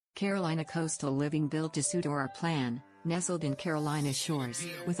Carolina coastal living built to suit our plan, nestled in Carolina Shores,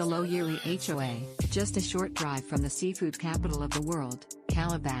 with a low yearly HOA, just a short drive from the seafood capital of the world,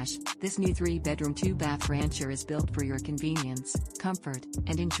 Calabash. This new 3-bedroom 2-bath rancher is built for your convenience, comfort,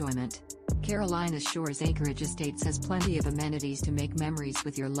 and enjoyment. Carolina Shores Acreage Estates has plenty of amenities to make memories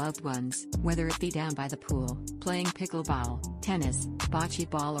with your loved ones, whether it be down by the pool, playing pickleball, tennis, bocce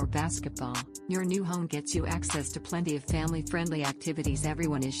ball or basketball. Your new home gets you access to plenty of family-friendly activities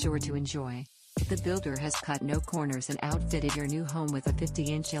everyone is sure to enjoy. The builder has cut no corners and outfitted your new home with a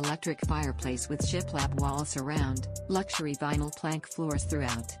 50-inch electric fireplace with shiplap wall surround, luxury vinyl plank floors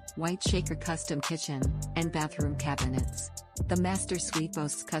throughout, white shaker custom kitchen, and bathroom cabinets. The master suite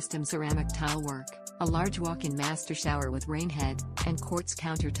boasts custom ceramic tile work, a large walk-in master shower with rain head, and quartz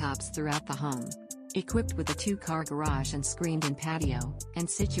countertops throughout the home. Equipped with a 2-car garage and screened-in patio, and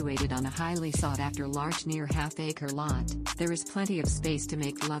situated on a highly sought-after large near half-acre lot, there is plenty of space to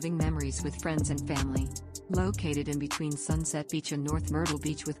make loving memories with friends and family. Located in between Sunset Beach and North Myrtle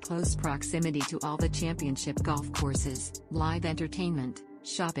Beach with close proximity to all the championship golf courses, live entertainment,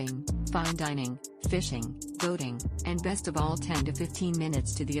 shopping, fine dining, fishing, boating, and best of all 10 to 15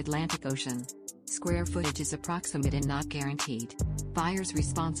 minutes to the Atlantic Ocean. Square footage is approximate and not guaranteed. Buyers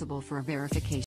responsible for verification.